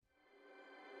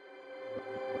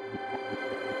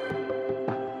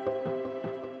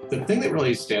The thing that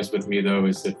really stands with me, though,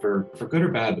 is that for good or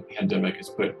bad, the pandemic has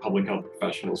put public health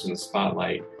professionals in the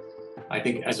spotlight. I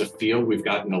think as a field, we've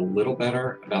gotten a little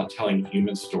better about telling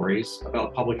human stories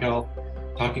about public health,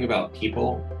 talking about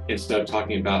people instead of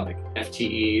talking about like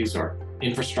FTEs or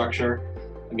infrastructure.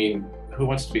 I mean, who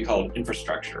wants to be called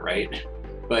infrastructure, right?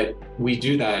 But we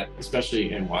do that,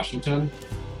 especially in Washington.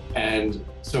 And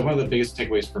so one of the biggest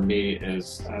takeaways for me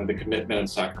is the commitment and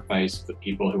sacrifice of the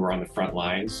people who are on the front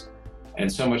lines. And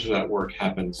so much of that work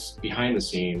happens behind the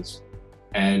scenes,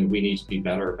 and we need to be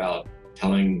better about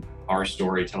telling our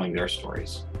story, telling their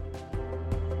stories.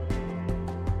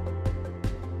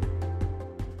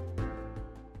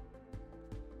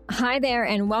 Hi there,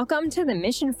 and welcome to the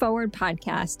Mission Forward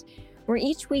podcast, where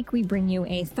each week we bring you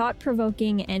a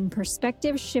thought-provoking and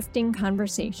perspective-shifting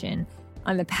conversation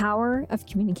on the power of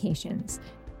communications.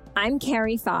 I'm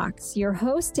Carrie Fox, your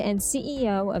host and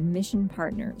CEO of Mission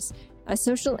Partners, a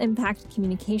social impact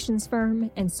communications firm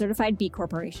and certified B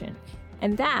Corporation.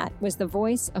 And that was the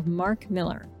voice of Mark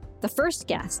Miller, the first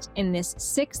guest in this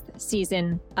 6th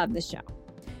season of the show.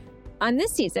 On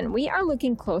this season, we are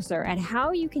looking closer at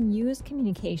how you can use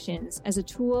communications as a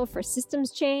tool for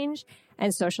systems change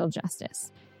and social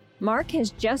justice. Mark has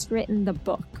just written the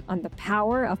book on the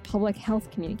power of public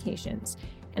health communications,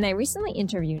 and I recently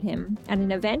interviewed him at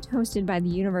an event hosted by the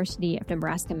University of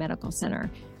Nebraska Medical Center.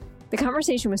 The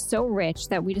conversation was so rich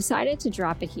that we decided to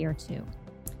drop it here too.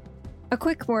 A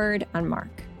quick word on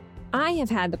Mark. I have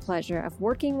had the pleasure of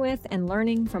working with and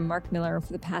learning from Mark Miller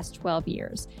for the past 12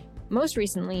 years, most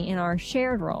recently in our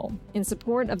shared role in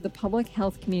support of the Public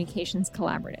Health Communications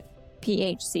Collaborative,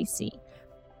 PHCC.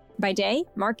 By day,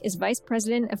 Mark is Vice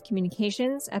President of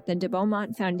Communications at the De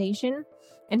Beaumont Foundation,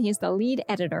 and he is the lead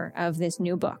editor of this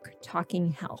new book,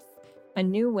 Talking Health, a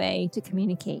new way to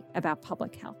communicate about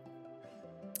public health.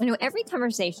 Every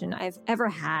conversation I've ever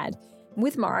had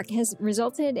with Mark has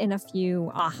resulted in a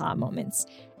few aha moments,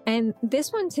 and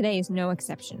this one today is no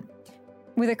exception.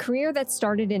 With a career that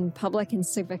started in public and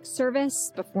civic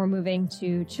service before moving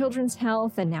to children's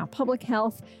health and now public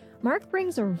health, Mark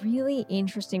brings a really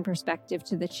interesting perspective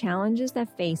to the challenges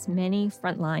that face many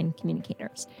frontline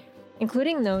communicators,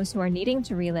 including those who are needing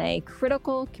to relay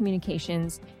critical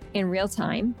communications in real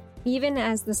time, even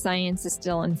as the science is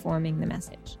still informing the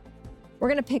message. We're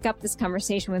going to pick up this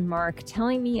conversation with Mark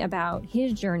telling me about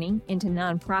his journey into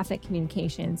nonprofit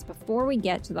communications before we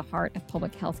get to the heart of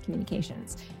public health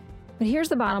communications. But here's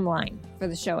the bottom line for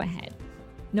the show ahead.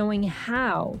 Knowing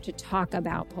how to talk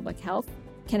about public health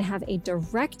can have a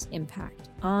direct impact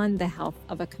on the health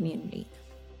of a community.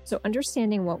 So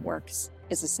understanding what works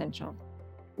is essential.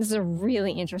 This is a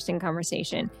really interesting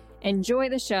conversation. Enjoy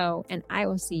the show, and I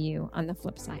will see you on the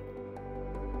flip side.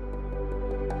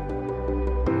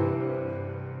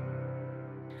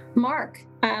 Mark,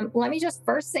 let me just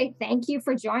first say thank you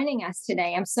for joining us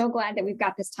today. I'm so glad that we've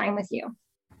got this time with you.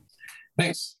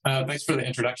 Thanks. Thanks for the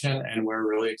introduction. And we're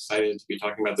really excited to be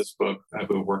talking about this book. I've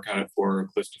been working on it for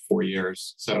close to 4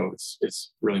 years. So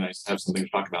it's really nice to have something to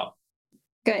talk about.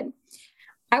 Good.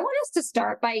 I want us to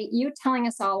start by you telling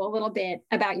us all a little bit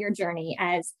about your journey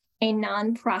as a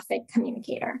nonprofit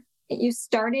communicator. You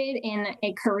started in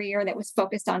a career that was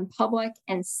focused on public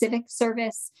and civic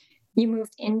service. You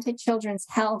moved into children's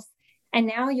health, and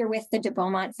now you're with the De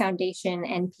Beaumont Foundation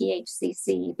and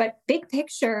PHCC. But big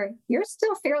picture, you're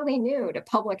still fairly new to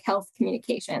public health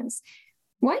communications.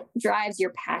 What drives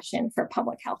your passion for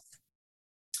public health?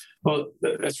 Well,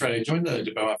 that's right. I joined the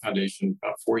De Beaumont Foundation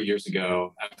about 4 years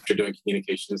ago after doing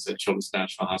communications at Children's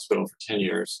National Hospital for 10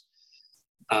 years.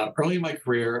 Early in my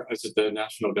career, I was at the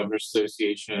National Governors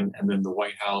Association and then the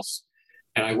White House.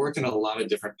 And I worked in a lot of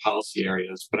different policy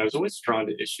areas, but I was always drawn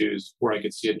to issues where I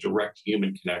could see a direct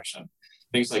human connection,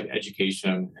 things like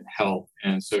education and health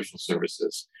and social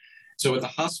services. So at the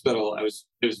hospital, it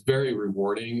was very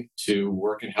rewarding to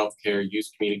work in healthcare,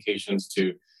 use communications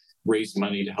to raise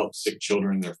money to help sick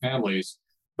children and their families.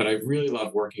 But I really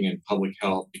love working in public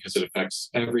health because it affects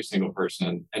every single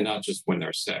person and not just when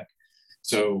they're sick.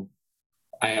 So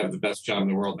I have the best job in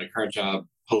the world. My current job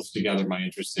pulls together my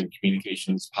interest in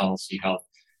communications, policy, health,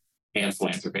 and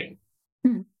philanthropy.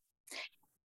 And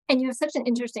you have such an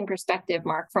interesting perspective,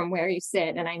 Mark, from where you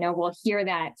sit. And I know we'll hear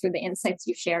that through the insights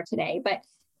you share today. But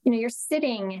you're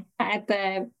sitting at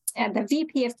the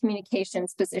VP of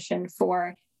Communications position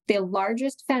for the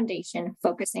largest foundation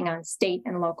focusing on state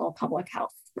and local public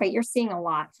health, right? You're seeing a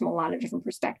lot from a lot of different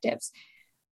perspectives.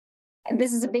 And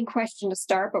this is a big question to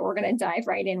start, but we're going to dive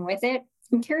right in with it.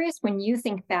 I'm curious, when you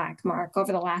think back, Mark,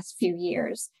 over the last few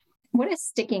years, what is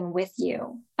sticking with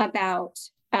you about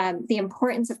the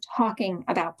importance of talking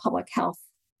about public health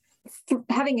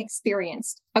having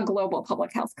experienced a global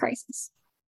public health crisis?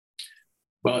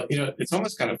 Well, it's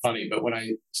almost kind of funny, but when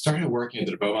I started working at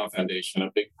the Beaumont Foundation,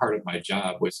 a big part of my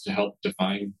job was to help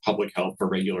define public health for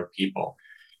regular people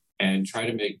and try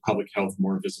to make public health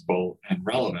more visible and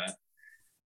relevant.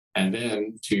 And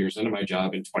then 2 years into my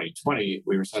job in 2020,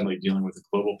 we were suddenly dealing with a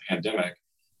global pandemic,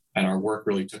 and our work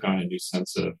really took on a new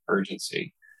sense of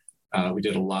urgency. We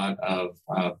did a lot of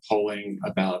polling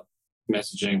about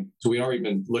messaging. So we'd already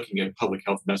been looking at public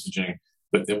health messaging,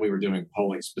 but then we were doing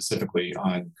polling specifically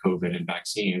on COVID and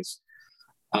vaccines.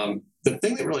 The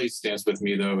thing that really stands with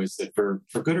me, though, is that for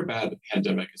good or bad, the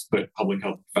pandemic has put public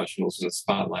health professionals in the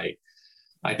spotlight.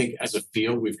 I think as a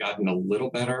field, we've gotten a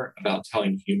little better about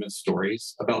telling human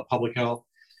stories about public health,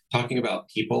 talking about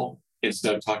people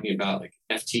instead of talking about like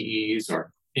FTEs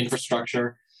or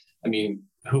infrastructure. I mean,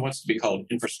 who wants to be called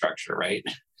infrastructure, right?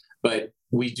 But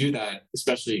we do that,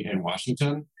 especially in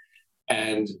Washington.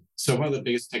 And so one of the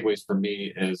biggest takeaways for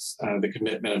me is the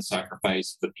commitment and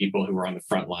sacrifice of the people who are on the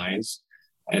front lines.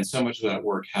 And so much of that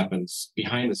work happens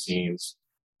behind the scenes.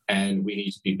 And we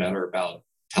need to be better about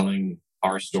telling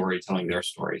our story, telling their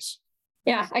stories.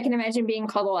 Yeah, I can imagine being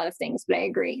called a lot of things, but I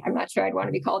agree. I'm not sure I'd want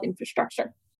to be called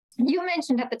infrastructure. You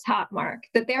mentioned at the top, Mark,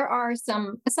 that there are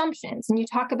some assumptions, and you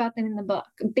talk about them in the book,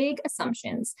 big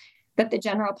assumptions that the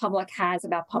general public has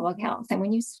about public health. And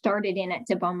when you started in at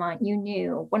Beaumont, you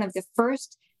knew one of the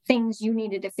first things you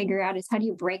needed to figure out is how do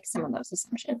you break some of those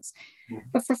assumptions.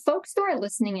 But for folks who are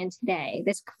listening in today,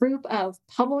 this group of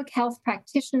public health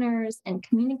practitioners and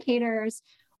communicators,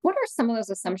 what are some of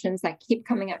those assumptions that keep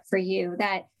coming up for you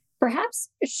that perhaps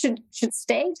should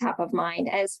stay top of mind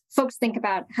as folks think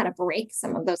about how to break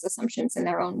some of those assumptions in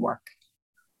their own work?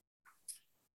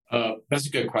 That's a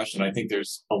good question. I think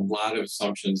there's a lot of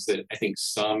assumptions that I think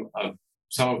some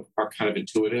are kind of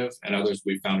intuitive and others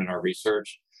we found in our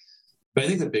research. But I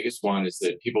think the biggest one is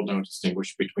that people don't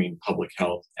distinguish between public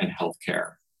health and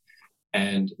healthcare.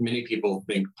 And many people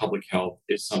think public health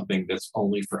is something that's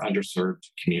only for underserved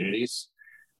communities.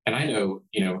 And I know,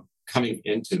 coming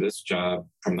into this job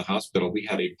from the hospital, we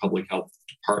had a public health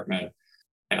department,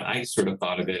 and I sort of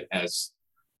thought of it as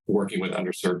working with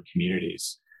underserved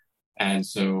communities. And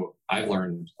so I've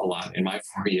learned a lot in my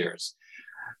 4 years.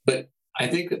 But I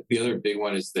think that the other big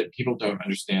one is that people don't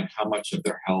understand how much of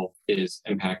their health is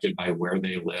impacted by where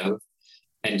they live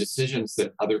and decisions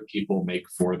that other people make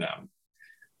for them.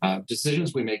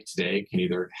 Decisions we make today can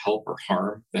either help or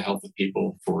harm the health of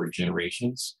people for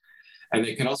generations. And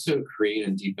they can also create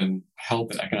and deepen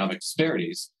health and economic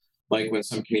disparities, like when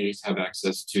some communities have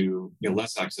access to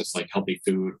less access, like healthy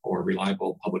food or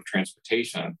reliable public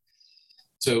transportation.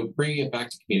 So bringing it back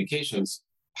to communications,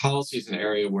 policy is an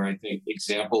area where I think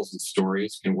examples and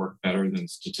stories can work better than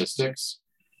statistics.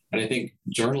 And I think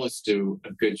journalists do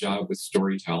a good job with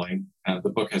storytelling. The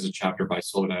book has a chapter by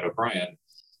Soledad O'Brien.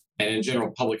 And in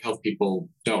general, public health people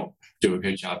don't do a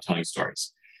good job telling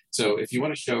stories. So if you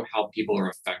want to show how people are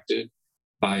affected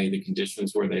by the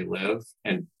conditions where they live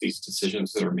and these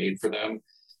decisions that are made for them,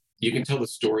 you can tell the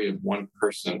story of one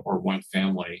person or one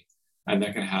family, and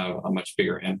that can have a much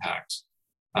bigger impact.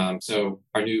 So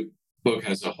our new book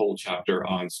has a whole chapter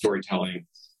on storytelling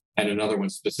and another one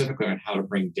specifically on how to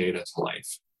bring data to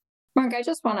life. Mark, I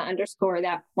just want to underscore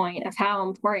that point of how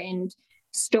important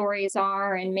stories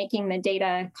are and making the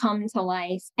data come to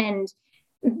life. And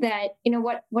that,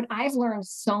 what I've learned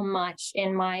so much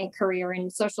in my career in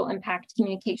social impact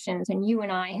communications, and you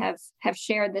and I have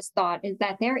shared this thought, is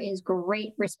that there is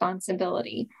great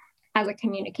responsibility as a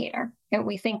communicator. And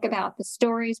we think about the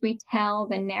stories we tell,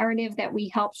 the narrative that we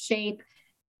help shape.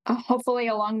 Hopefully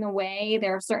along the way,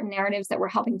 there are certain narratives that we're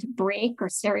helping to break or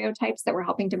stereotypes that we're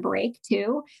helping to break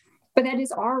too. But that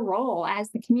is our role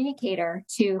as the communicator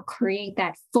to create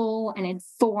that full and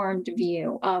informed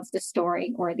view of the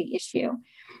story or the issue.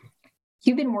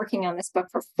 You've been working on this book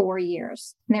for 4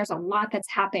 years, and there's a lot that's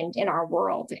happened in our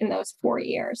world in those 4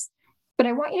 years. But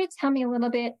I want you to tell me a little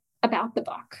bit about the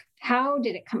book. How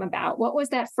did it come about? What was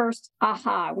that first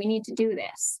aha, we need to do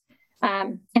this?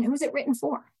 And who's it written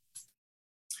for?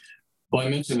 Well, I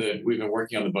mentioned that we've been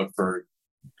working on the book for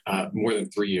more than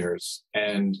 3 years.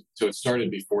 And so it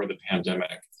started before the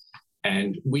pandemic.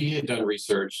 And we had done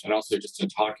research and also just in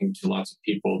talking to lots of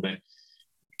people that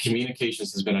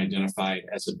communications has been identified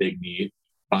as a big need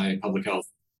by public health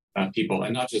people,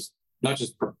 and not just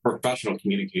professional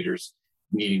communicators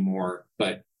needing more,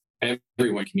 but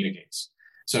everyone communicates.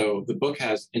 So the book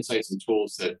has insights and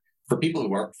tools that for people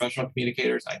who are professional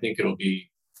communicators, I think it'll be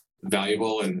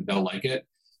valuable and they'll like it.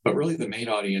 But really the main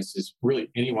audience is really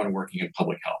anyone working in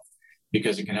public health,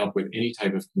 because it can help with any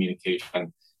type of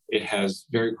communication. It has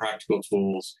very practical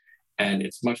tools and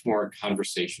it's much more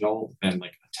conversational than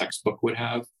like a textbook would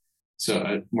have. So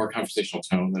a more conversational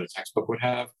tone than a textbook would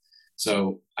have.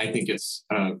 So I think it's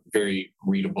very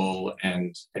readable,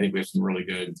 and I think we have some really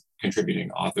good contributing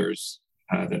authors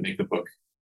that make the book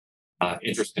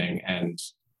interesting and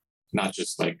not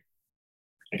just like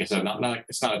I said,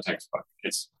 it's not a textbook.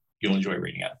 You'll enjoy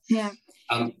reading it. Yeah.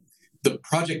 The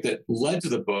project that led to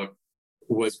the book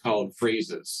was called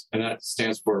Phrases, and that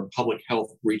stands for Public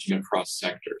Health Reaching Across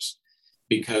Sectors.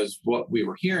 Because what we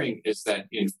were hearing is that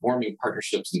in forming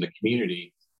partnerships in the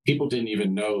community, people didn't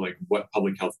even know like what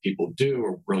public health people do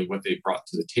or really what they brought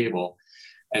to the table.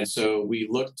 And so we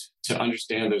looked to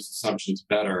understand those assumptions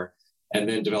better and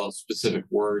then develop specific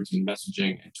words and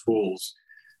messaging and tools,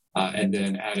 and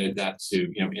then added that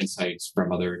to insights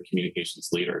from other communications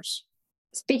leaders.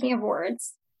 Speaking of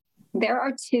words, there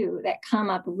are two that come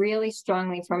up really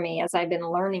strongly for me as I've been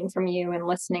learning from you and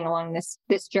listening along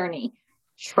this journey: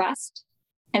 trust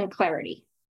and clarity.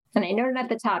 And I noted at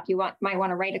the top, you might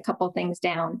want to write a couple things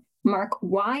down. Mark,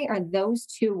 why are those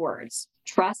two words,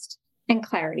 trust and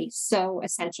clarity, so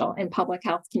essential in public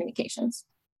health communications?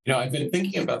 I've been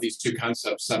thinking about these two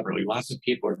concepts separately. Lots of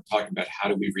people are talking about how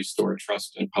do we restore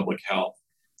trust in public health?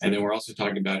 And then we're also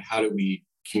talking about how do we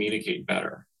communicate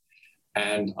better?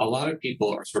 And a lot of people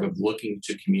are sort of looking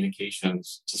to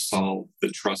communications to solve the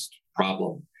trust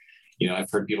problem.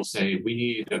 I've heard people say, we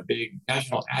need a big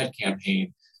national ad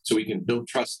campaign so we can build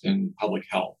trust in public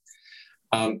health.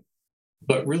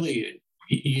 But really,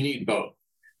 you need both.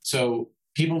 So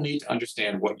people need to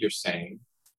understand what you're saying,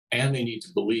 and they need to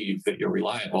believe that you're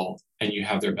reliable and you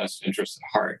have their best interests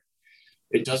at heart.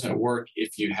 It doesn't work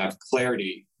if you have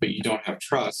clarity, but you don't have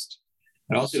trust.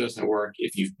 It also doesn't work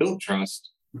if you've built trust,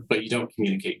 but you don't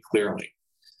communicate clearly.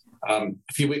 A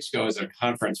few weeks ago, I was at a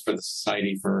conference for the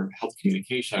Society for Health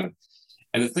Communication,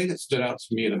 and the thing that stood out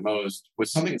to me the most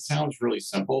was something that sounds really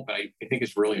simple, but I think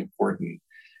is really important.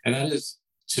 And that is,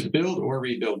 to build or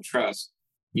rebuild trust,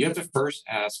 you have to first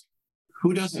ask,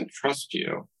 who doesn't trust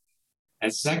you?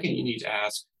 And second, you need to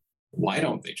ask, why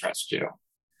don't they trust you?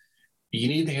 You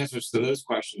need the answers to those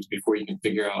questions before you can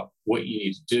figure out what you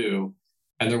need to do.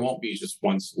 And there won't be just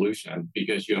one solution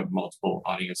because you have multiple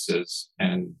audiences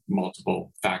and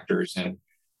multiple factors in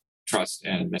trust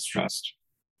and mistrust.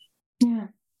 Yeah.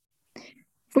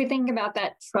 If we think about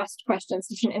that trust question,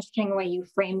 such an interesting way you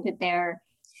framed it there,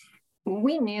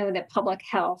 we knew that public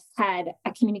health had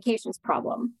a communications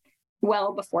problem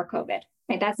well before COVID.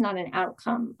 Right? That's not an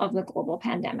outcome of the global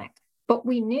pandemic. But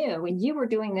we knew when you were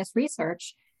doing this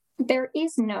research, there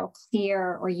is no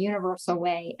clear or universal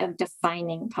way of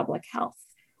defining public health.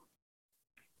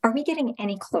 Are we getting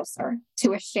any closer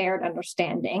to a shared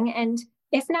understanding? And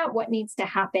if not, what needs to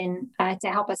happen to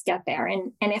help us get there?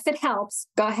 And if it helps,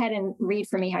 go ahead and read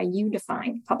for me how you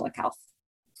define public health.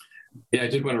 Yeah, I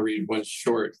did want to read one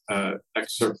short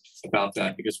excerpt about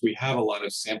that because we have a lot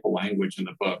of sample language in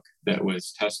the book that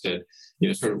was tested,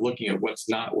 sort of looking at what's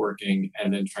not working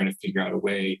and then trying to figure out a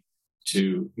way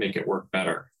to make it work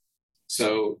better.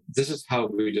 So this is how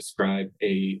we describe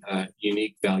a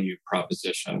unique value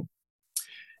proposition.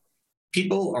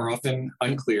 People are often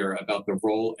unclear about the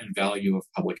role and value of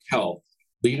public health,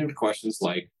 leading to questions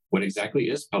like, what exactly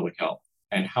is public health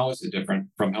and how is it different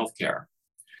from healthcare?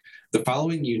 The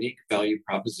following unique value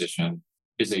proposition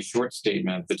is a short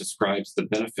statement that describes the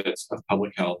benefits of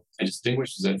public health and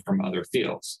distinguishes it from other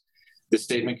fields. This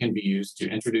statement can be used to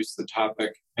introduce the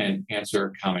topic and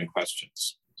answer common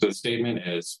questions. So the statement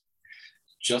is,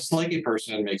 just like a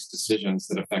person makes decisions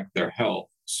that affect their health,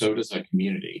 so does a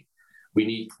community. We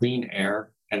need clean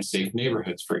air and safe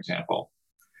neighborhoods, for example.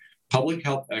 Public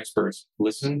health experts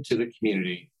listen to the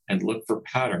community and look for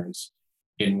patterns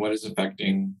in what is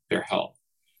affecting their health.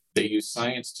 They use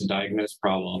science to diagnose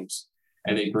problems,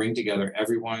 and they bring together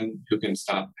everyone who can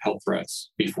stop health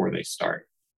threats before they start.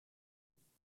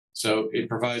 So it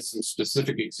provides some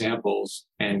specific examples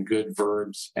and good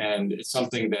verbs, and it's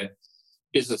something that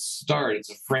is a start, it's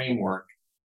a framework.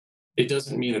 It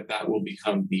doesn't mean that that will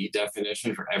become the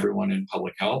definition for everyone in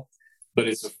public health, but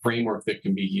it's a framework that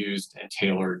can be used and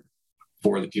tailored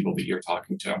for the people that you're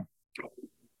talking to.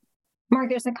 Mark,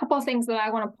 there's a couple of things that I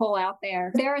want to pull out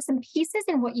there. There are some pieces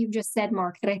in what you've just said,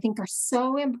 Mark, that I think are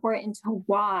so important to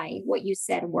why what you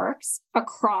said works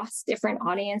across different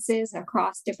audiences,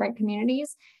 across different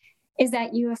communities, is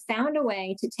that you have found a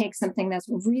way to take something that's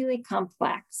really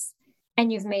complex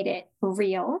and you've made it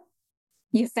real.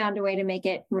 You found a way to make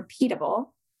it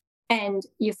repeatable, and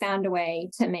you found a way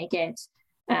to make it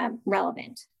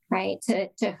relevant. right?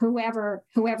 To whoever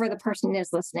the person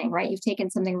is listening, right? You've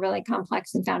taken something really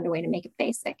complex and found a way to make it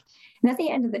basic. And at the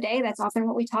end of the day, that's often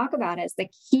what we talk about as the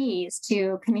keys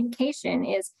to communication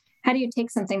is how do you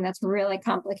take something that's really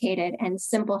complicated and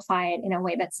simplify it in a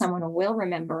way that someone will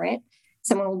remember it,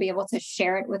 someone will be able to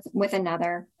share it with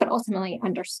another, but ultimately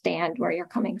understand where you're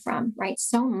coming from, right?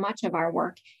 So much of our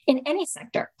work in any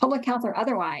sector, public health or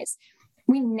otherwise,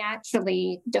 we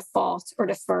naturally default or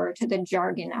defer to the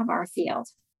jargon of our field.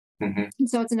 Mm-hmm. And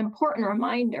so it's an important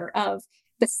reminder of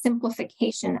the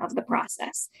simplification of the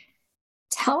process.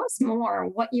 Tell us more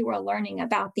what you are learning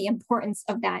about the importance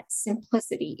of that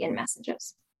simplicity in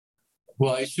messages.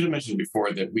 Well, I should have mentioned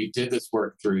before that we did this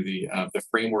work through the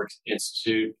Frameworks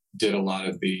Institute, did a lot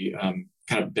of the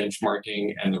kind of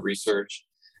benchmarking and the research.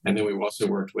 And then we also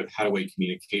worked with Hadaway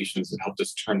Communications that helped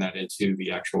us turn that into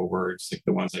the actual words, like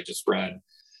the ones I just read.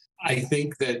 I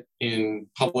think that in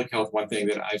public health, one thing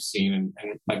that I've seen,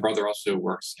 and my brother also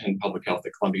works in public health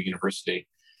at Columbia University,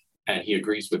 and he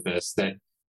agrees with this, that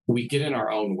we get in our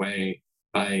own way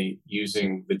by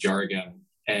using the jargon.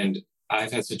 And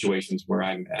I've had situations where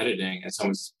I'm editing and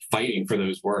someone's fighting for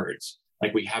those words.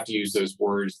 Like, we have to use those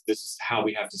words. This is how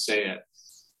we have to say it.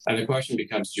 And the question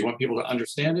becomes, do you want people to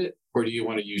understand it, or do you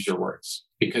want to use your words?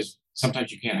 Because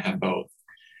sometimes you can't have both.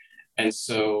 And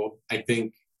so I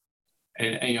think,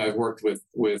 and I've worked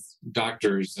with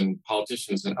doctors and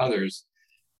politicians and others,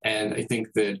 and I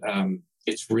think that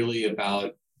it's really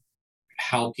about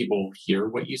how people hear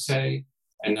what you say,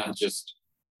 and not just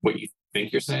what you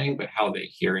think you're saying, but how they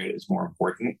hear it is more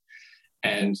important.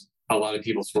 And a lot of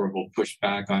people sort of will push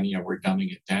back on, we're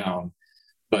dumbing it down.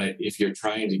 But if you're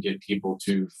trying to get people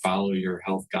to follow your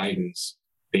health guidance,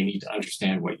 they need to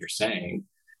understand what you're saying.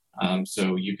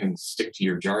 So you can stick to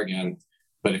your jargon,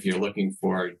 but if you're looking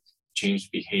for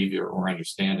changed behavior or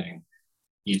understanding,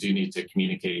 you do need to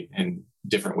communicate in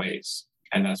different ways.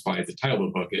 And that's why the title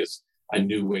of the book is A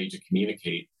New Way to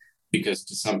Communicate, because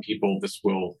to some people, this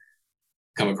will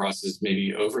come across as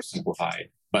maybe oversimplified,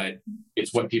 but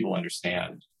it's what people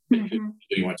understand, mm-hmm. who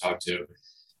you want to talk to.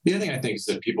 The other thing I think is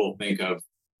that people think of,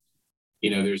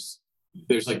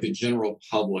 there's like the general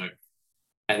public,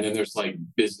 and then there's like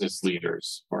business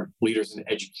leaders or leaders in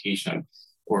education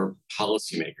or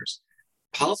policymakers.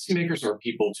 Policymakers are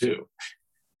people too.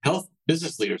 Health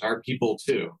business leaders are people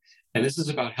too. And this is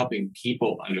about helping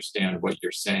people understand what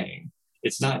you're saying.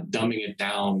 It's not dumbing it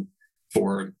down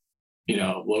for,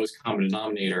 lowest common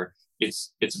denominator.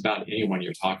 It's about anyone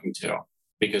you're talking to,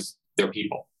 because they're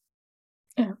people.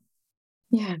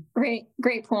 Yeah.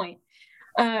 Great point.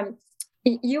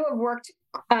 You have worked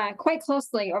quite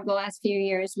closely over the last few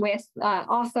years with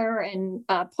author and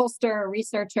pollster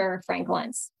researcher Frank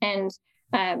Luntz. And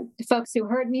folks who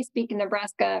heard me speak in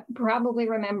Nebraska probably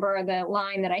remember the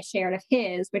line that I shared of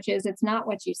his, which is, it's not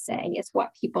what you say, it's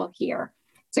what people hear.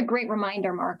 It's a great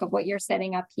reminder, Mark, of what you're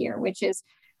setting up here, which is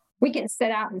we can set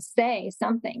out and say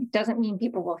something, doesn't mean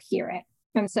people will hear it.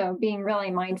 And so being really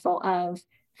mindful of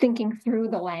thinking through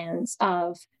the lens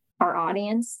of our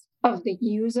audience, of the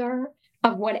user,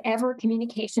 of whatever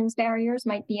communications barriers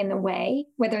might be in the way,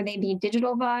 whether they be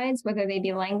digital divides, whether they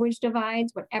be language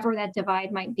divides, whatever that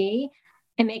divide might be,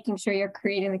 and making sure you're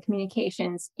creating the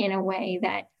communications in a way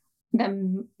that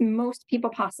the most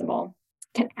people possible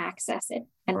can access it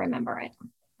and remember it.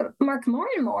 Mark, more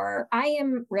and more, I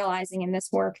am realizing in this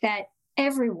work that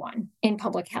everyone in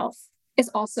public health is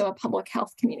also a public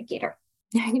health communicator.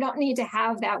 You don't need to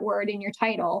have that word in your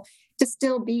title to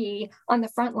still be on the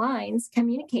front lines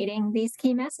communicating these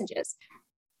key messages.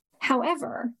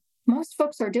 However, most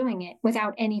folks are doing it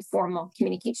without any formal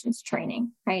communications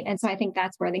training, right? And so I think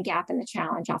that's where the gap and the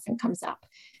challenge often comes up.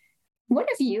 What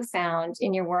have you found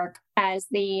in your work as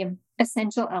the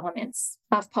essential elements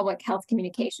of public health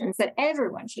communications that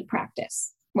everyone should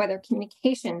practice, whether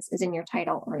communications is in your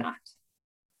title or not?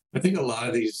 I think a lot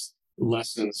of these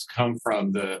lessons come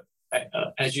from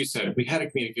as you said, we had a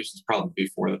communications problem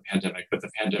before the pandemic, but the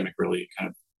pandemic really kind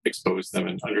of exposed them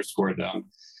and underscored them.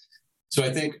 So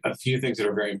I think a few things that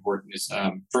are very important is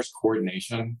first,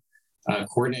 coordination.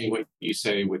 Coordinating what you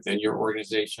say within your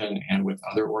organization and with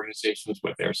other organizations,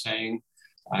 what they're saying.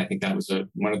 I think that was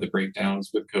one of the breakdowns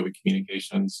with COVID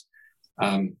communications.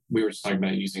 We were just talking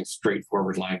about using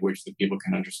straightforward language that people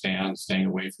can understand, staying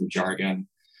away from jargon.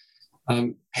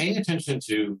 Paying attention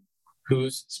to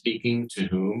who's speaking to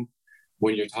whom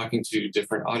when you're talking to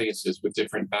different audiences with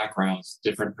different backgrounds,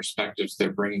 different perspectives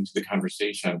they're bringing to the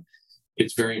conversation.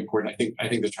 It's very important. I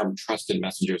think the term trusted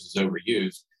messengers is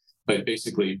overused, but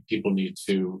basically people need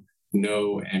to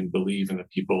know and believe in the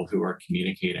people who are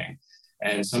communicating.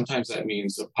 And sometimes that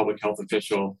means a public health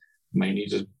official might need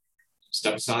to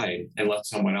step aside and let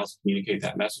someone else communicate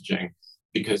that messaging,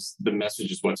 because the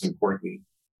message is what's important,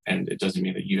 and it doesn't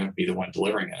mean that you have to be the one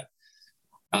delivering it.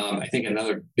 I think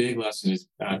another big lesson is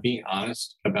being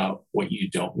honest about what you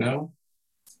don't know.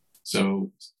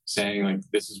 So saying, like,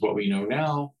 this is what we know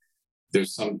now.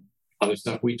 There's some other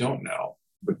stuff we don't know,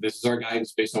 but this is our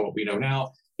guidance based on what we know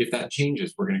now. If that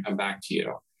changes, we're going to come back to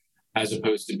you, as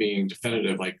opposed to being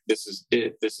definitive, like, this is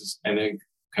it, and then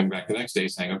come back the next day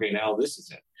saying, okay, now this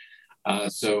is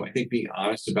it. So I think being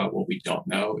honest about what we don't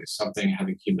know is something,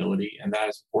 having humility, and that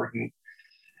is important.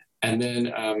 And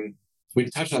then we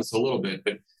touched on this a little bit,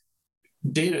 but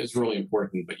data is really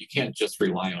important, but you can't just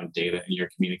rely on data in your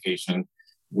communication.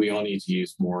 We all need to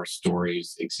use more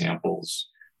stories, examples,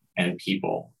 and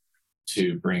people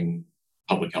to bring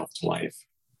public health to life.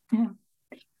 Yeah.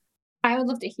 I would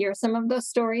love to hear some of those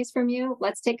stories from you.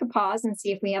 Let's take a pause and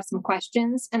see if we have some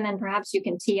questions, and then perhaps you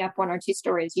can tee up one or two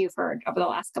stories you've heard over the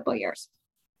last couple of years.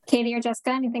 Katie or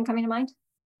Jessica, anything coming to mind?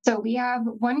 So we have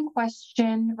one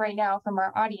question right now from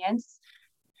our audience.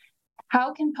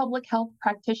 How can public health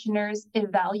practitioners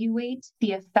evaluate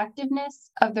the effectiveness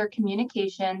of their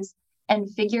communications and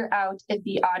figure out if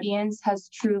the audience has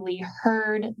truly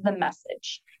heard the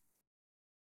message?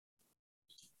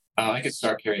 I could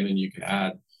start, Carrie, and then you can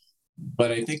add.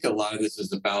 But I think a lot of this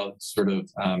is about sort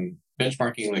of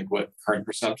benchmarking, like, what current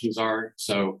perceptions are.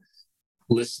 So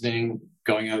listening,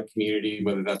 going out in the community,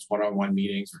 whether that's one-on-one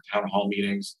meetings or town hall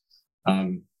meetings,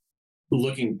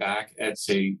 looking back at,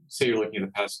 say you're looking at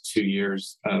the past 2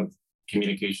 years of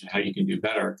communication, how you can do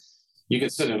better. You can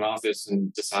sit in an office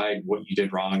and decide what you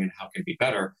did wrong and how it can be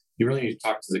better. You really need to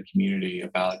talk to the community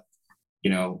about,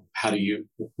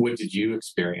 what did you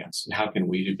experience and how can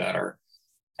we do better?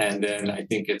 And then I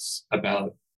think it's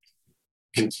about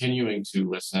continuing to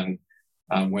listen,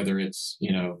 whether it's,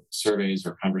 surveys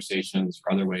or conversations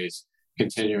or other ways,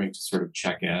 continuing to sort of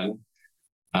check in.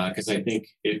 Because I think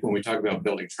when we talk about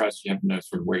building trust, you have to know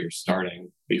sort of where you're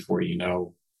starting before you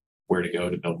know where to go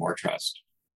to build more trust.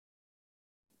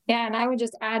 Yeah, and I would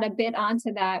just add a bit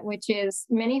onto that, which is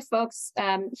many folks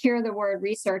hear the word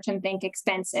research and think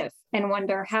expensive and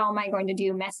wonder, how am I going to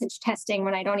do message testing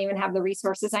when I don't even have the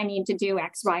resources I need to do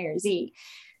X, Y, or Z?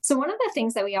 So one of the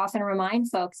things that we often remind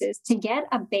folks is to get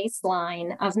a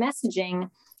baseline of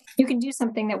messaging, you can do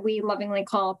something that we lovingly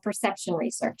call perception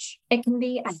research. It can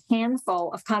be a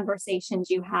handful of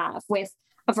conversations you have with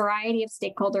a variety of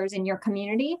stakeholders in your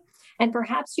community. And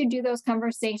perhaps you do those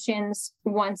conversations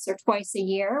once or twice a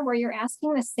year where you're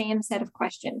asking the same set of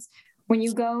questions. When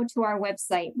you go to our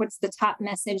website, what's the top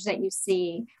message that you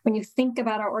see? When you think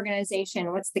about our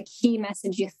organization, what's the key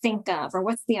message you think of? Or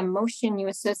what's the emotion you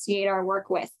associate our work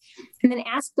with? And then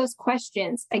ask those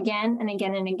questions again and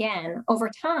again and again over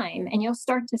time, and you'll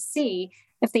start to see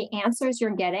if the answers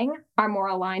you're getting are more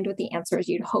aligned with the answers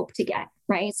you'd hope to get,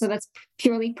 right? So that's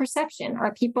purely perception.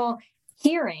 Are people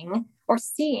hearing or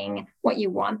seeing what you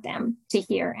want them to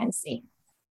hear and see?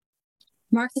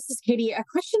 Mark, this is Katie. A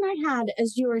question I had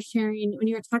as you were sharing, when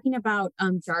you were talking about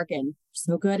jargon,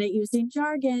 so good at using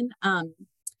jargon.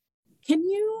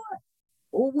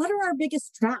 What are our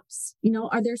biggest traps?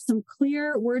 Are there some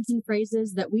clear words and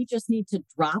phrases that we just need to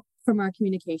drop from our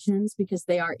communications because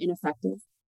they are ineffective?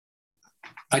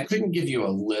 I couldn't give you a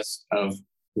list of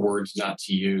words not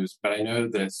to use, but I know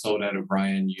that Soledad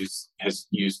O'Brien has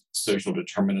used social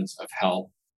determinants of health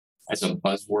as a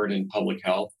buzzword in public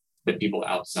health that people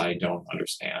outside don't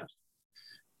understand.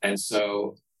 And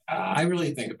so I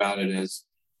really think about it as,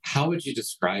 how would you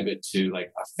describe it to,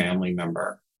 like, a family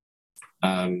member,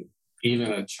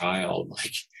 even a child?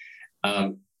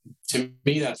 To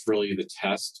me, that's really the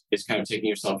test, is kind of taking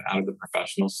yourself out of the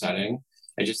professional setting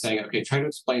and just saying, okay, try to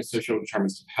explain social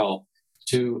determinants of health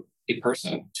to a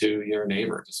person, to your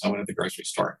neighbor, to someone at the grocery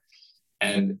store.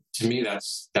 And to me,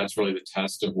 that's really the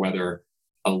test of whether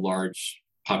a large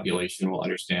population will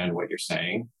understand what you're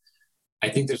saying. I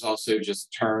think there's also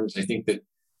just terms. I think that,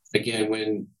 again,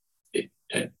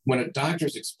 when a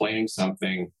doctor's explaining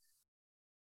something,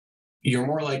 you're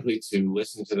more likely to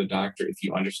listen to the doctor if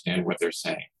you understand what they're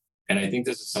saying. And I think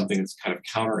this is something that's kind of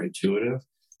counterintuitive,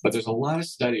 but there's a lot of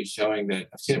studies showing that,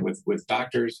 I've seen it with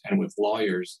doctors and with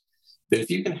lawyers, that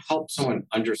if you can help someone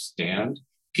understand,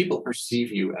 people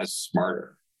perceive you as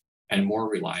smarter and more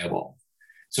reliable.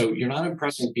 So you're not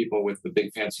impressing people with the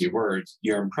big fancy words,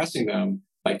 you're impressing them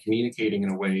by communicating in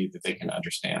a way that they can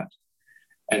understand.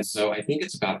 And so I think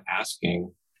it's about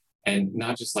asking, and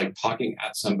not just like talking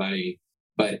at somebody,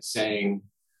 but saying,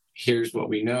 here's what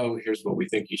we know, here's what we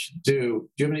think you should do.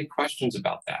 Do you have any questions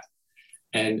about that?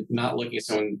 And not looking at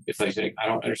someone, if they say, I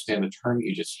don't understand the term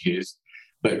you just used,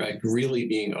 but like really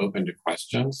being open to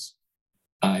questions.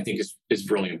 I think is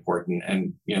really important.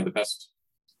 And, the best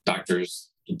doctors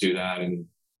do that, and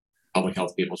public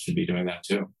health people should be doing that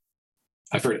too.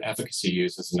 I've heard efficacy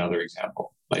use as another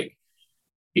example. Like,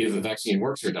 either the vaccine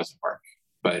works or it doesn't work,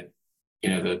 but,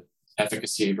 the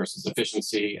efficacy versus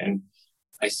efficiency. And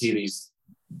I see these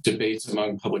debates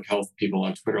among public health people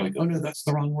on Twitter, like, oh no, that's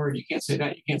the wrong word. You can't say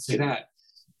that. You can't say that.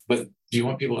 But do you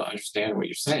want people to understand what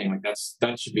you're saying? Like,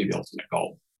 that should be the ultimate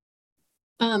goal.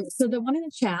 So the one in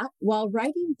the chat, while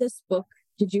writing this book,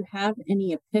 did you have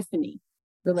any epiphany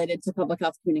related to public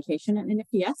health communication? And if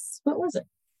yes, what was it?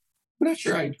 I'm not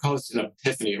sure I'd call this an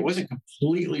epiphany. It wasn't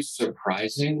completely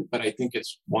surprising, but I think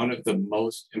it's one of the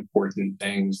most important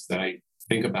things that I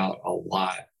think about a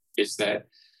lot, is that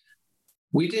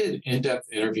we did in-depth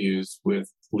interviews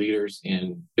with leaders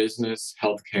in business,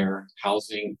 healthcare,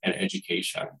 housing, and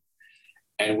education.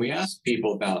 And we asked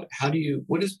people about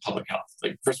what is public health?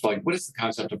 Like, first of all, what is the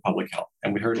concept of public health?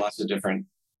 And we heard lots of different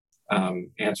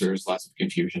answers, lots of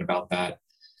confusion about that.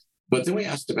 But then we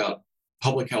asked about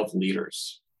public health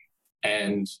leaders.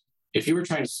 And if you were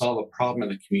trying to solve a problem in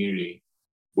the community,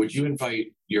 would you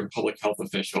invite your public health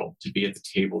official to be at the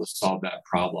table to solve that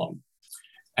problem?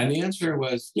 And the answer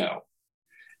was no.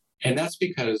 And that's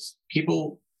because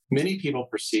many people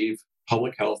perceive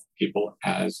public health people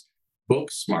as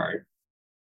book smart,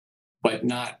 but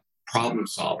not problem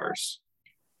solvers.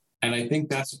 And I think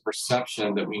that's a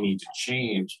perception that we need to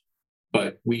change,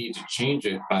 but we need to change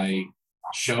it by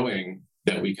showing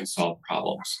that we can solve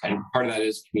problems. And part of that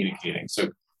is communicating. So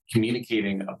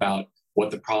communicating about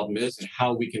what the problem is and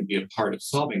how we can be a part of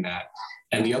solving that,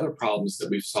 and the other problems that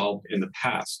we've solved in the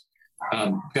past.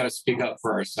 We've got to speak up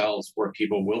for ourselves, where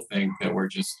people will think that we're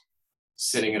just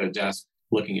sitting at a desk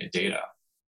looking at data.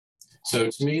 So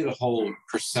to me, the whole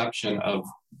perception of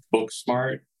book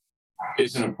smart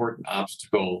is an important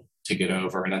obstacle to get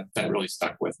over. And that really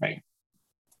stuck with me.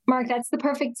 Mark, that's the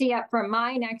perfect tee up for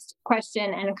my next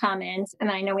question and comment.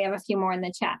 And I know we have a few more in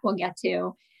the chat we'll get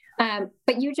to.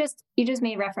 But you just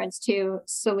made reference to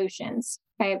solutions,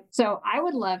 right? So I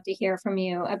would love to hear from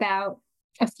you about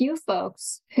a few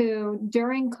folks who,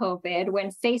 during COVID,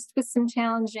 when faced with some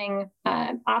challenging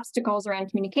obstacles around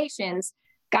communications,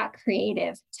 got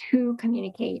creative to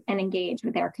communicate and engage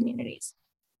with their communities.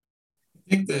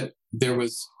 I think that there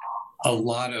was a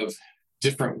lot of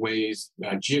different ways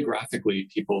geographically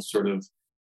people sort of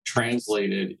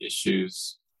translated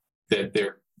issues that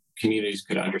their communities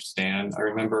could understand. I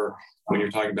remember when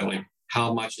you're talking about like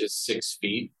how much is 6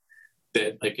 feet,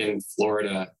 that like in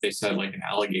Florida, they said like an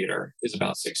alligator is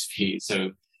about 6 feet.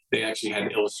 So they actually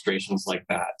had illustrations like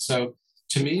that. So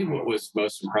to me, what was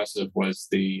most impressive was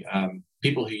the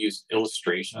people who used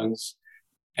illustrations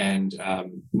and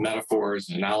metaphors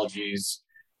and analogies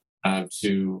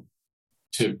to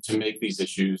make these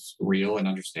issues real and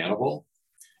understandable.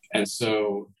 And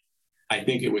so I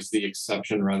think it was the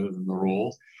exception rather than the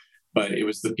rule, but it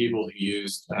was the people who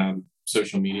used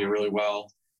social media really well.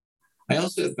 I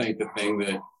also think the thing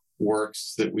that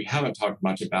works that we haven't talked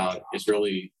much about is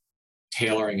really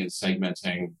tailoring and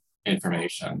segmenting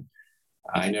information.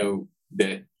 I know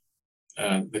that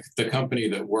the company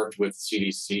that worked with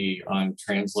CDC on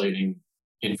translating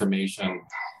information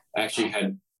actually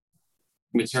had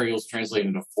materials translated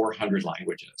into 400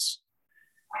 languages.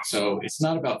 So it's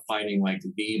not about finding like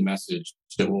the message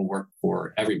that will work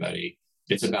for everybody.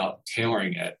 It's about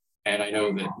tailoring it. And I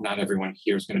know that not everyone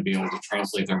here is going to be able to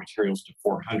translate their materials to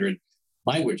 400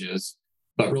 languages,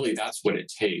 but really that's what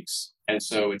it takes. And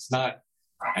so it's not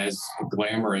as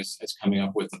glamorous as coming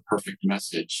up with a perfect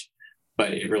message,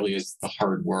 but it really is the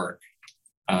hard work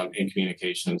in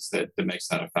communications that makes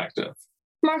that effective.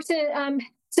 Mark,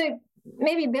 to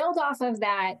maybe build off of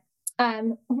that,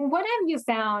 what have you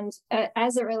found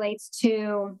as it relates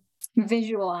to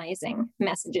visualizing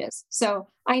messages? So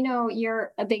I know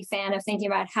you're a big fan of thinking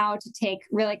about how to take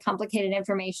really complicated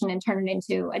information and turn it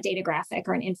into a data graphic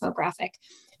or an infographic.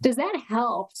 Does that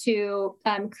help to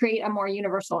create a more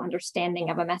universal understanding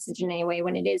of a message in any way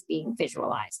when it is being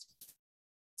visualized?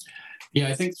 Yeah,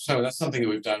 I think so. That's something that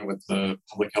we've done with the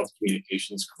Public Health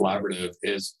Communications Collaborative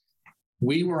is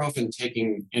we were often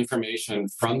taking information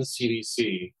from the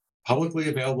CDC, publicly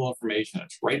available information,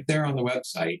 it's right there on the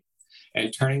website,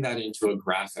 and turning that into a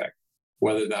graphic,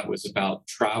 whether that was about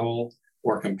travel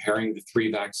or comparing the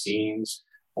 3 vaccines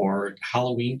or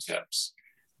Halloween tips.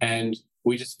 And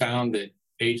we just found that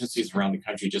agencies around the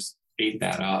country just ate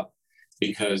that up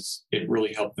because it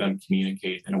really helped them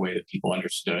communicate in a way that people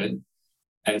understood.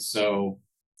 And so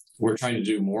we're trying to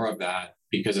do more of that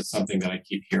because it's something that I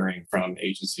keep hearing from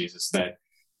agencies is that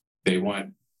they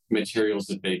want materials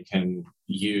that they can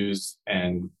use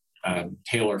and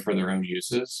tailor for their own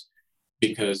uses.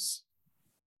 because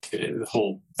the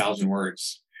whole 1,000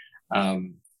 words,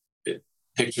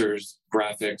 pictures,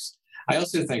 graphics. I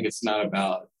also think it's not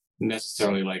about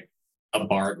necessarily like a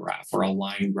bar graph or a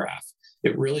line graph.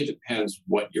 It really depends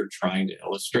what you're trying to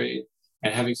illustrate,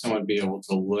 and having someone be able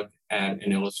to look at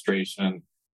an illustration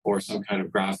or some kind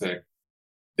of graphic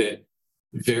that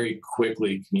very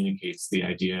quickly communicates the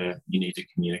idea you need to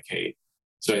communicate.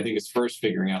 So I think it's first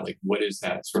figuring out like what is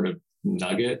that sort of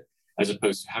nugget, as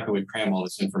opposed to how can we cram all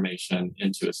this information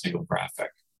into a single graphic.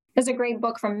 There's a great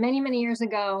book from many, many years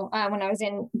ago when I was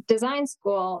in design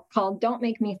school called Don't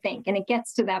Make Me Think. And it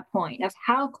gets to that point of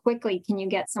how quickly can you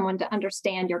get someone to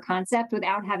understand your concept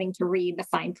without having to read the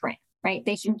fine print, right?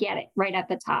 They should get it right at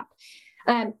the top.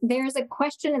 There's a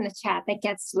question in the chat that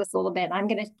gets to this a little bit. I'm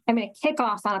gonna kick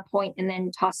off on a point and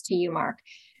then toss to you, Mark.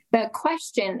 The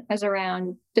question is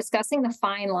around discussing the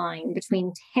fine line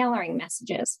between tailoring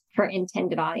messages for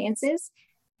intended audiences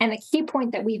and the key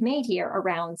point that we've made here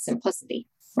around simplicity,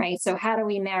 right? So how do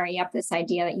we marry up this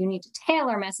idea that you need to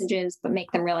tailor messages, but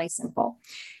make them really simple?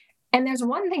 And there's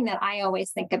one thing that I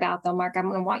always think about though, Mark, I'm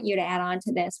going to want you to add on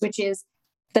to this, which is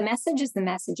the message is the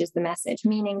message is the message,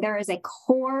 meaning there is a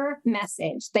core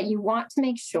message that you want to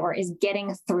make sure is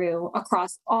getting through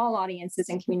across all audiences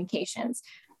and communications.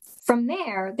 From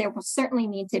there will certainly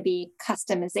need to be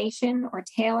customization or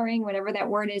tailoring, whatever that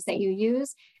word is that you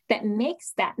use, that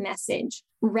makes that message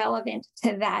relevant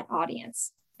to that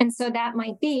audience. And so that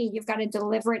might be, you've got to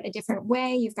deliver it a different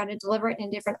way. You've got to deliver it in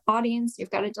a different audience. You've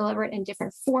got to deliver it in a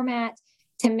different format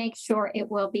to make sure it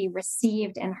will be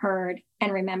received and heard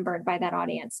and remembered by that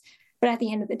audience. But at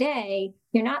the end of the day,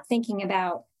 you're not thinking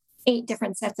about 8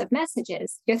 different sets of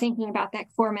messages. You're thinking about that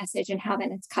core message and how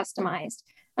then it's customized.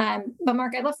 But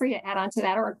Mark, I'd love for you to add on to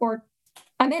that or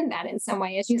amend that in some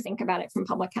way as you think about it from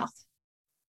public health.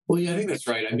 Well, yeah, I think that's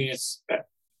right. I mean,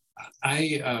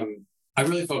 I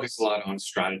really focus a lot on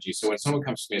strategy. So when someone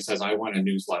comes to me and says, I want a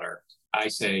newsletter, I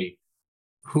say,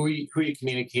 who are you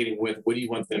communicating with? What do you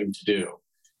want them to do?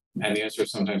 And the answer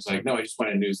is sometimes like, no, I just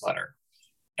want a newsletter.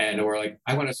 Or like,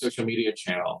 I want a social media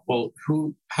channel. Well,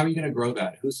 how are you going to grow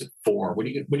that? Who's it for? What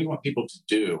do you want people to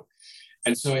do?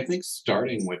 And so I think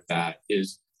starting with that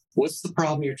is, what's the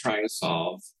problem you're trying to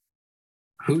solve?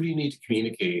 Who do you need to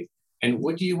communicate? And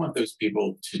what do you want those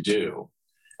people to do?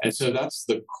 And so that's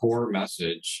the core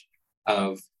message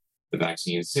of the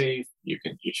vaccine is safe, you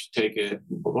should take it,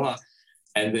 blah, blah.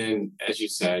 And then, as you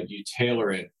said, you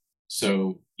tailor it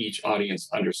so each audience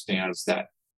understands that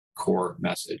core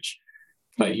message.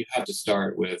 But you have to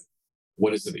start with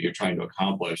what is it that you're trying to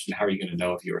accomplish and how are you going to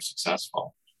know if you are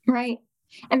successful? Right.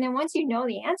 And then once you know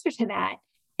the answer to that,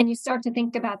 and you start to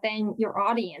think about then your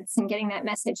audience and getting that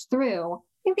message through, I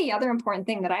think the other important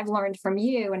thing that I've learned from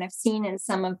you and I've seen in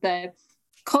some of the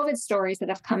COVID stories that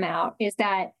have come out is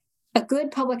that a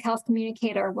good public health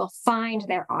communicator will find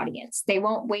their audience. They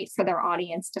won't wait for their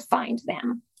audience to find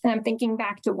them. And I'm thinking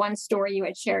back to one story you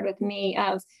had shared with me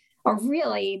of a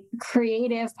really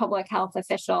creative public health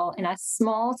official in a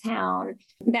small town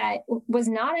that was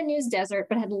not a news desert,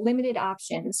 but had limited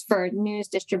options for news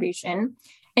distribution.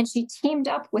 And she teamed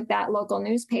up with that local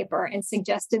newspaper and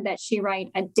suggested that she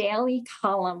write a daily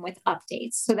column with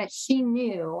updates so that she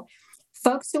knew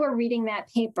folks who were reading that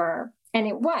paper, and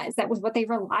that was what they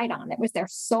relied on. It was their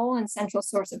sole and central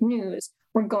source of news,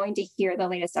 were going to hear the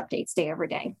latest updates day over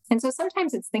day. And so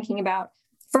sometimes it's thinking about,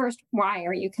 first, why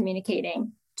are you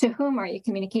communicating? To whom are you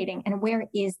communicating? And where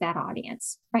is that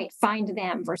audience, right? Find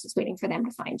them versus waiting for them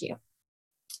to find you.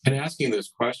 And asking those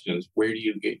questions, where do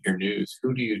you get your news?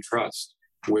 Who do you trust?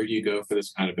 Where do you go for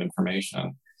this kind of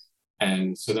information?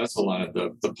 And so that's a lot of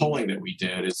the polling that we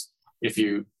did is if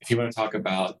you want to talk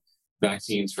about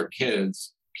vaccines for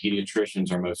kids,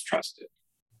 pediatricians are most trusted.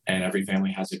 And every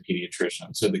family has a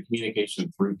pediatrician. So the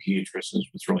communication through pediatricians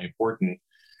was really important.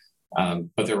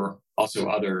 But there were also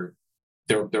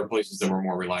there were places that were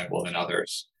more reliable than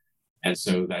others. And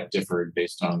so that differed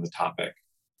based on the topic.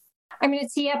 I'm going to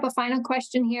tee up a final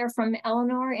question here from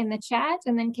Eleanor in the chat,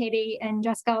 and then Katie and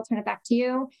Jessica, I'll turn it back to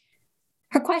you.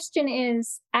 Her question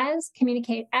is, as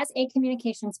a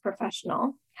communications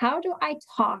professional, how do I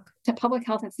talk to public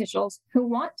health officials who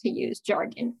want to use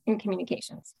jargon in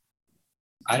communications?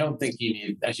 I don't think you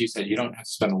need, as you said, you don't have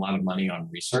to spend a lot of money on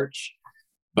research,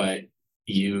 but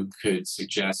you could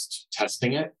suggest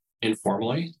testing it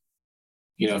informally.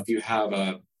 If you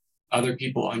have other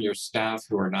people on your staff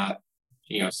who are not,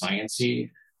 sciencey,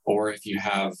 or if you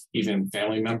have even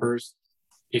family members,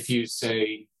 if you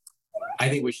say, I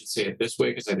think we should say it this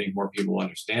way because I think more people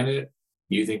understand it.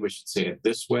 You think we should say it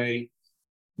this way.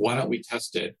 Why don't we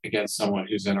test it against someone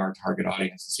who's in our target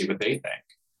audience and see what they think?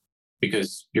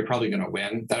 because you're probably going to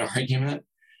win that argument,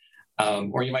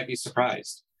 or you might be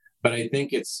surprised. But I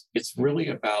think it's really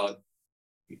about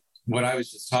what I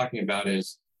was just talking about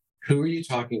is who are you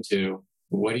talking to?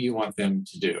 What do you want them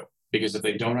to do? Because if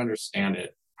they don't understand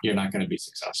it, you're not going to be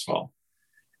successful.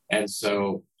 And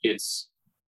so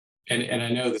and I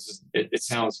know it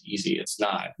sounds easy. It's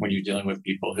not when you're dealing with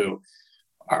people who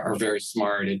are very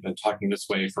smart and been talking this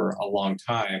way for a long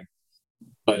time,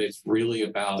 but it's really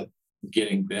about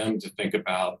getting them to think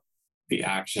about the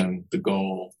action, the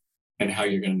goal, and how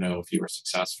you're going to know if you were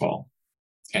successful.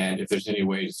 And if there's any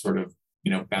way to sort of,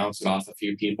 bounce it off a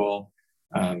few people,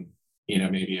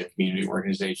 maybe a community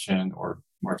organization or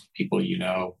more people,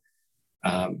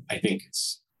 I think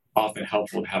it's often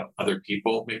helpful to have other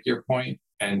people make your point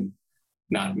and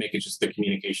not make it just the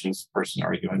communications person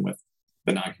arguing with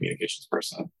the non-communications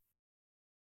person.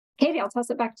 Katie, I'll toss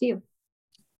it back to you.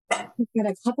 We've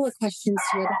got a couple of questions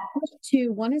here. The first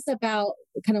two, one is about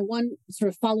one sort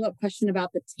of follow-up question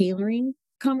about the tailoring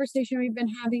conversation we've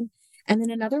been having, and then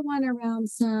another one around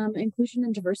some inclusion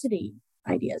and diversity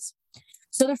ideas.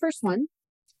 So the first one,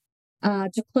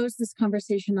 to close this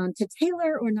conversation on to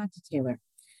tailor or not to tailor.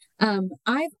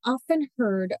 I've often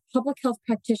heard public health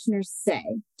practitioners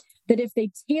say that if they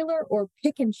tailor or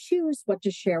pick and choose what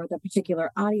to share with a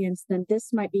particular audience, then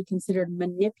this might be considered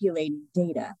manipulating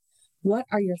data. What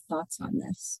are your thoughts on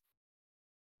this?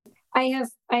 I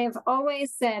have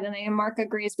always said, and I know Mark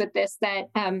agrees with this, that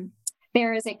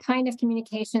there is a kind of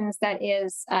communications that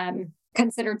is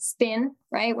considered spin,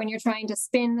 right? When you're trying to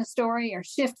spin the story or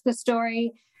shift the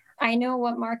story. I know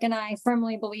what Mark and I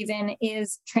firmly believe in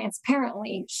is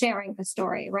transparently sharing the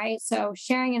story, right? So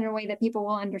sharing in a way that people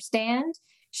will understand,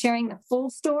 sharing the full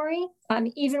story,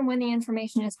 even when the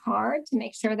information is hard, to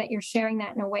make sure that you're sharing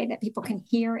that in a way that people can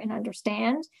hear and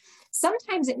understand.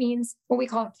 Sometimes it means what we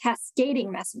call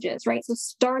cascading messages, right? So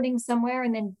starting somewhere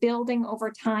and then building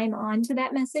over time onto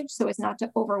that message so as not to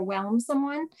overwhelm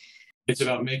someone. It's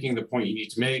about making the point you need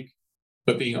to make,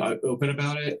 but being open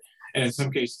about it. And in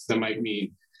some cases, that might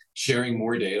mean sharing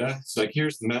more data. It's like,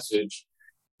 here's the message.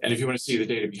 And if you want to see the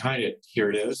data behind it, here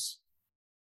it is.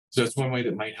 So that's one way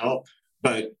that might help.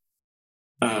 But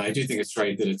I do think it's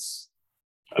right that it's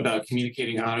about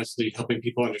communicating honestly, helping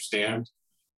people understand,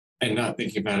 and not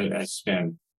thinking about it as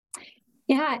spin.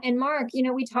 Yeah. And Mark,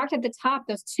 we talked at the top,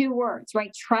 those two words,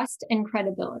 right? Trust and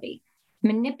credibility.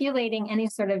 Manipulating any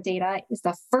sort of data is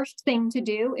the first thing to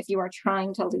do if you are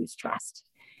trying to lose trust.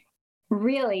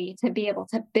 Really, to be able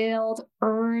to build,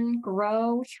 earn,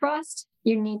 grow trust,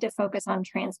 you need to focus on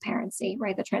transparency,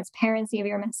 right? The transparency of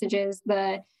your messages,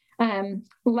 the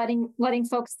letting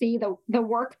folks see the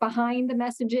work behind the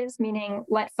messages, meaning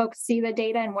let folks see the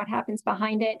data and what happens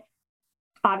behind it.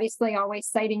 Obviously, always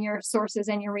citing your sources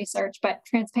and your research, but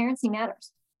transparency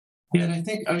matters. Yeah, and I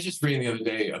think I was just reading the other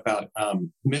day about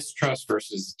mistrust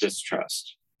versus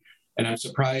distrust. And I'm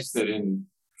surprised that in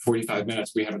 45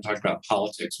 minutes, we haven't talked about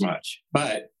politics much.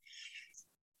 But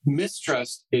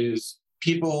mistrust is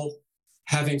people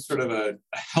having sort of a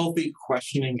healthy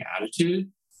questioning attitude.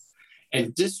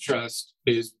 And distrust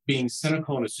is being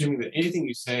cynical and assuming that anything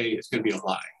you say is going to be a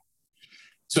lie.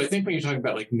 So I think when you're talking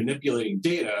about like manipulating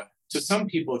data, to some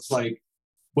people, it's like,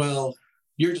 well,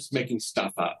 you're just making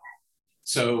stuff up.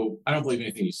 So I don't believe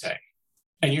anything you say.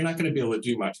 And you're not going to be able to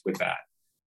do much with that.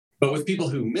 But with people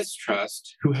who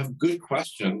mistrust, who have good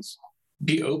questions,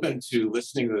 be open to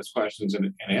listening to those questions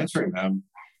and answering them.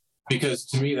 Because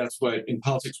to me, that's what in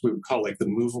politics we would call like the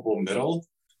movable middle,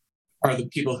 are the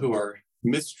people who are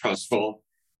mistrustful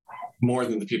more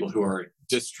than the people who are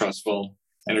distrustful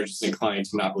and are just inclined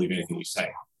to not believe anything you say.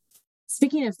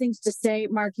 Speaking of things to say,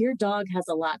 Mark, your dog has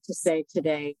a lot to say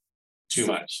today. Too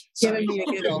much. Giving me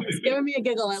a giggle. It's giving me a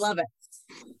giggle. I love it.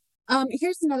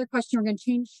 Here's another question. We're going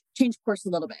to change course a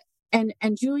little bit.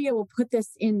 And Julia will put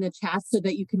this in the chat so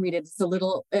that you can read it. It's a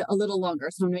little longer,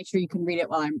 so I'm going to make sure you can read it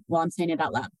while I'm saying it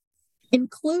out loud.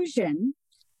 Inclusion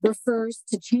refers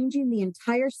to changing the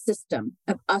entire system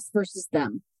of us versus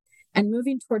them and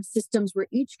moving towards systems where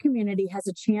each community has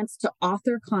a chance to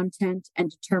author content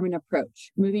and determine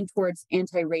approach, moving towards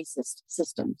anti-racist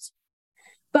systems.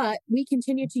 But we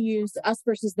continue to use us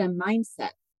versus them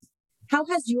mindset. How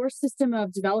has your system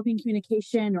of developing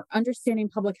communication or understanding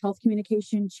public health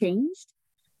communication changed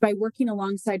by working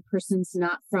alongside persons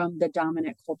not from the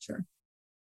dominant culture?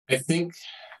 I think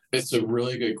it's a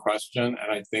really good question.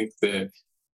 And I think that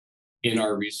in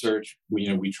our research,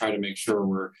 we try to make sure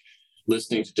we're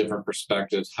listening to different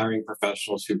perspectives, hiring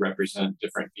professionals who represent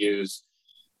different views,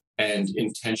 and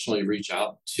intentionally reach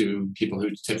out to people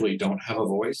who typically don't have a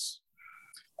voice.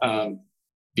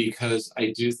 Because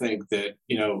I do think that,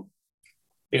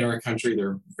 in our country,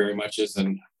 there very much is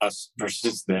an us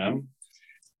versus them.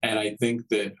 And I think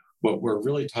that what we're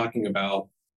really talking about,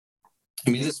 I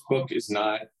mean, this book is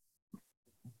not,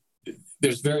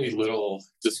 there's very little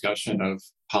discussion of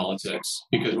politics,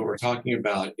 because what we're talking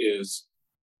about is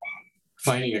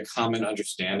finding a common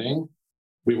understanding.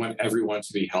 We want everyone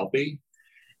to be healthy.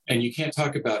 And you can't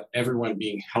talk about everyone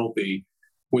being healthy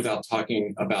without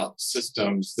talking about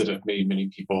systems that have made many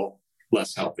people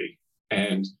less healthy,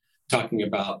 and talking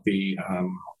about the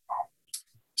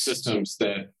systems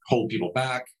that hold people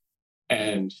back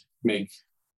and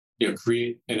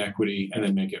create inequity and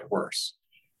then make it worse.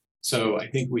 So I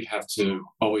think we have to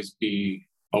always be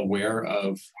aware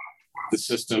of the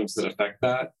systems that affect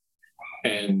that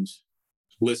and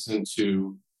listen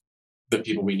to the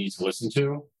people we need to listen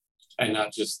to, and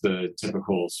not just the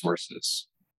typical sources.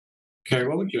 Carrie,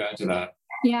 what would you add to that?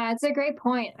 Yeah, it's a great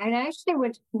point. I actually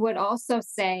would also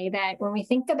say that when we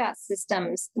think about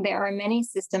systems, there are many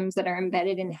systems that are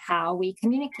embedded in how we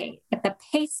communicate, at the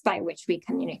pace by which we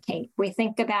communicate. We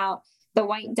think about the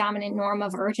white dominant norm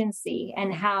of urgency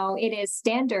and how it is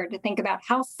standard to think about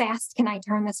how fast can I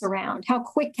turn this around? How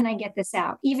quick can I get this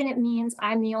out? Even if it means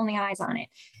I'm the only eyes on it.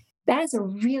 That is a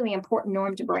really important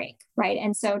norm to break, right?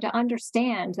 And so to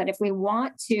understand that if we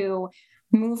want to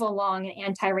move along an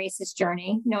anti-racist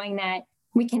journey, knowing that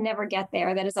we can never get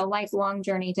there, that is a lifelong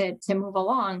journey to move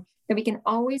along, that we can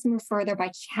always move further by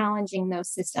challenging those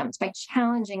systems, by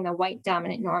challenging the white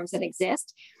dominant norms that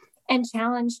exist, and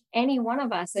challenge any one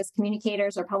of us as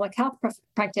communicators or public health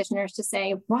practitioners to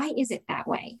say, why is it that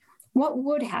way? What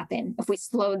would happen if we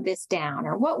slowed this down?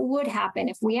 Or what would happen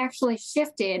if we actually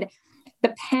shifted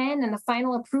the pen and the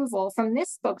final approval from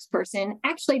this spokesperson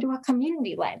actually to a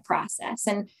community-led process?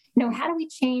 And, how do we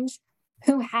change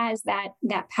who has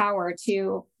that power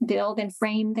to build and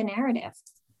frame the narrative?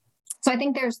 So I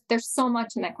think there's so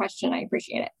much in that question. I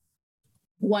appreciate it.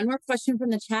 One more question from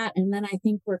the chat, and then I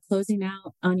think we're closing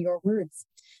out on your words.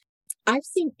 I've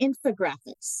seen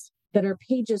infographics that are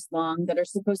pages long that are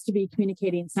supposed to be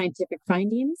communicating scientific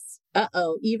findings.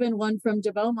 Even one from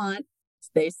de Beaumont,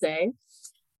 they say.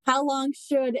 How long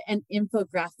should an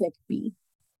infographic be?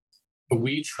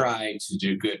 We try to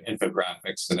do good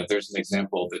infographics, and if there's an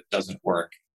example that doesn't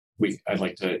work, I'd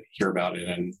like to hear about it,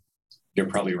 and you're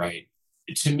probably right.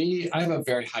 To me, I have a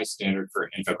very high standard for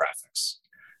infographics.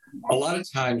 A lot of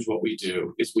times what we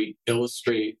do is we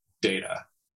illustrate data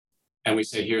and we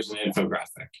say, here's an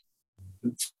infographic.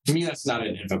 To me, that's not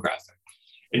an infographic.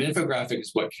 An infographic is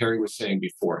what Carrie was saying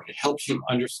before. It helps you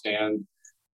understand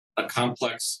a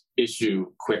complex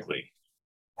issue quickly.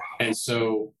 And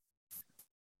so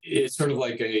it's sort of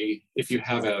like if you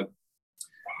have a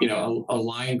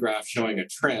line graph showing a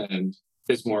trend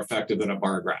is more effective than a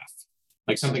bar graph,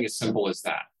 like something as simple as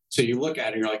that. So you look at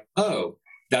it and you're like, oh,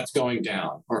 that's going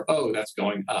down, or, oh, that's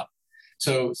going up.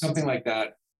 So something like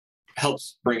that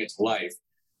helps bring it to life.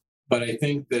 But I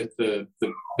think that the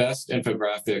best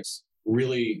infographics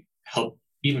really help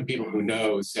even people who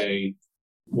know say,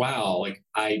 wow, like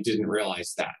I didn't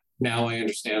realize that. Now I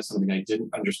understand something I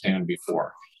didn't understand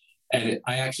before. And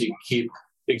I actually keep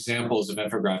examples of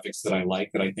infographics that I like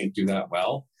that I think do that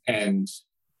well, and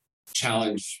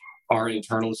challenge our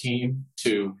internal team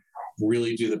to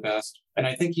really do the best. And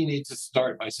I think you need to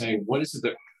start by saying, what's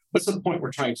the point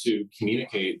we're trying to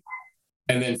communicate,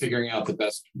 and then figuring out the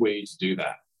best way to do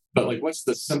that. But like, what's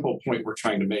the simple point we're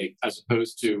trying to make, as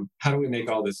opposed to how do we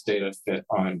make all this data fit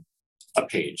on a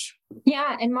page?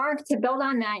 Yeah. And Mark, to build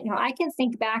on that, I can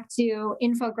think back to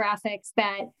infographics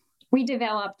that we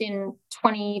developed in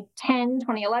 2010,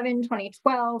 2011,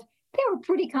 2012. They were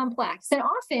pretty complex. And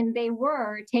often they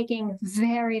were taking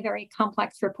very, very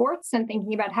complex reports and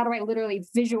thinking about, how do I literally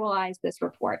visualize this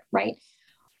report, right?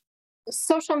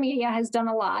 Social media has done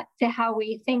a lot to how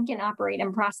we think and operate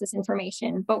and process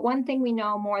information. But one thing we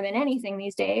know more than anything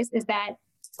these days is that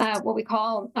what we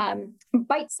call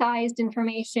bite-sized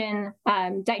information,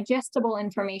 digestible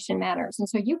information matters. And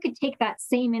so you could take that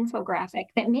same infographic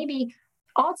that maybe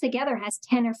altogether has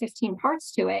 10 or 15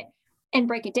 parts to it and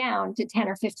break it down to 10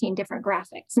 or 15 different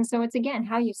graphics. And so it's, again,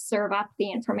 how you serve up the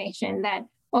information that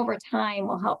over time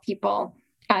will help people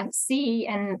see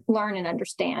and learn and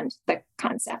understand the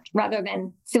concept, rather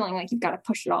than feeling like you've got to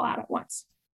push it all out at once.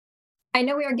 I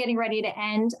know we are getting ready to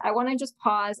end. I want to just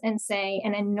pause and say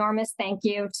an enormous thank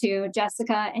you to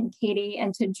Jessica and Katie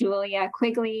and to Julia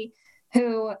Quigley,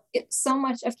 who so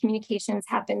much of communications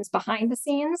happens behind the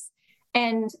scenes.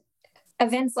 And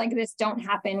events like this don't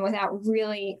happen without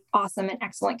really awesome and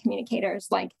excellent communicators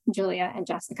like Julia and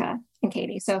Jessica and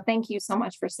Katie. So thank you so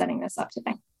much for setting this up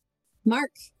today.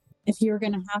 Mark, if you were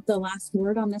going to have the last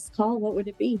word on this call, what would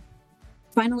it be?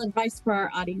 Final advice for our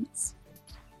audience.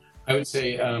 I would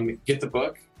say get the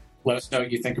book. Let us know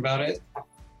what you think about it.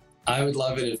 I would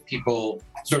love it if people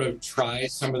sort of try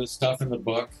some of the stuff in the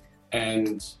book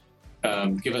and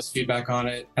give us feedback on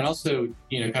it. And also,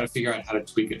 kind of figure out how to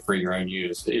tweak it for your own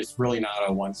use. It's really not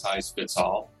a one size fits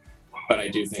all, but I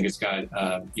do think it's got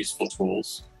useful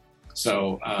tools.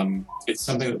 So it's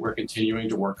something that we're continuing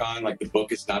to work on. Like, the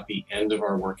book is not the end of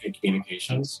our work in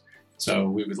communications. So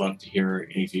we would love to hear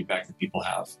any feedback that people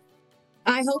have.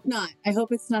 I hope not. I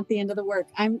hope it's not the end of the work.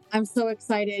 I'm so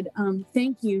excited.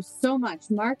 Thank you so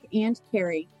much, Mark and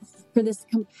Carrie, for this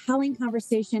compelling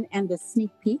conversation and this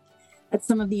sneak peek at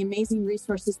some of the amazing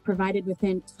resources provided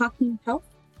within Talking Health,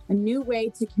 a new way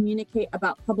to communicate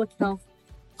about public health,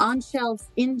 on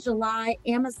shelves in July,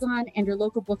 Amazon, and your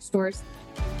local bookstores.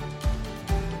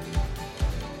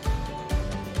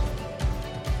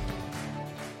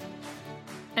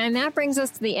 And that brings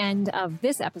us to the end of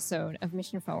this episode of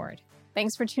Mission Forward.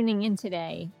 Thanks for tuning in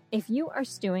today. If you are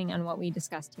stewing on what we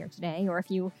discussed here today, or if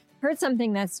you heard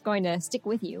something that's going to stick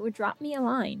with you, drop me a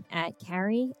line at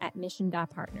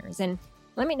carrie@mission.partners and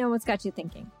let me know what's got you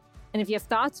thinking. And if you have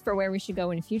thoughts for where we should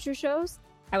go in future shows,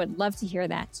 I would love to hear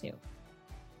that too.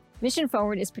 Mission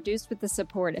Forward is produced with the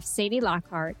support of Sadie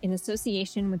Lockhart in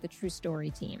association with the True Story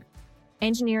team.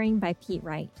 Engineering by Pete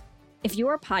Wright. If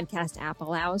your podcast app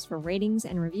allows for ratings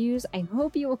and reviews, I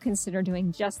hope you will consider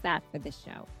doing just that for this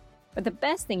show. But the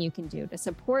best thing you can do to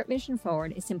support Mission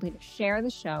Forward is simply to share the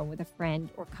show with a friend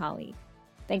or colleague.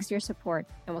 Thanks for your support,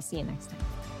 and we'll see you next time.